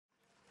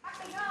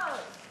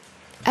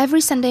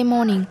Every Sunday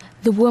morning,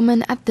 the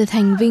women at the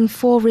Thành Vinh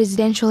 4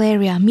 residential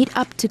area meet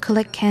up to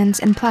collect cans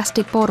and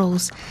plastic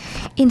bottles.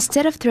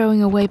 Instead of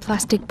throwing away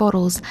plastic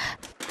bottles,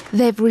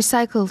 they've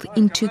recycled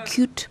into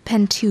cute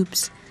pen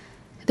tubes.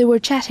 They were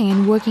chatting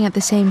and working at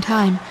the same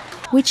time,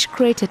 which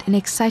created an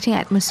exciting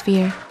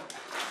atmosphere.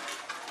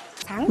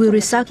 We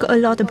recycle a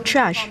lot of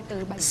trash.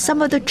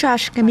 Some of the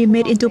trash can be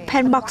made into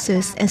pen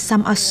boxes and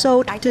some are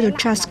sold to the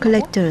trash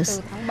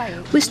collectors.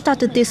 We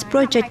started this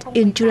project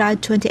in July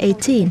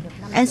 2018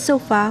 and so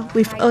far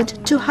we've earned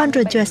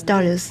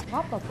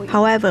 $200.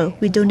 However,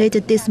 we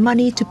donated this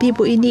money to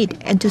people in need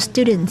and to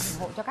students.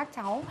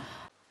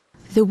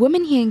 The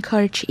women here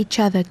encourage each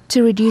other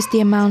to reduce the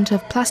amount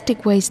of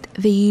plastic waste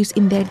they use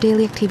in their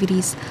daily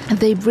activities.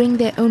 They bring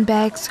their own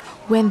bags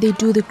when they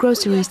do the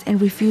groceries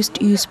and refuse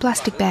to use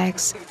plastic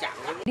bags.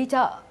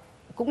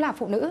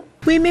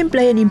 Women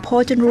play an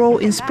important role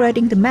in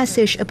spreading the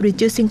message of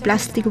reducing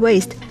plastic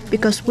waste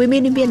because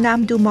women in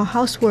Vietnam do more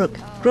housework,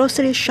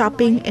 grocery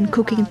shopping and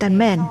cooking than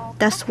men.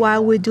 That's why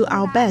we do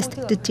our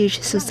best to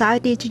teach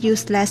society to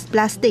use less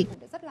plastic.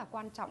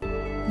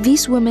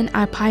 These women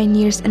are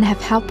pioneers and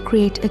have helped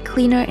create a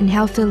cleaner and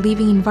healthier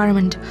living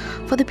environment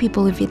for the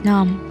people of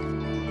Vietnam.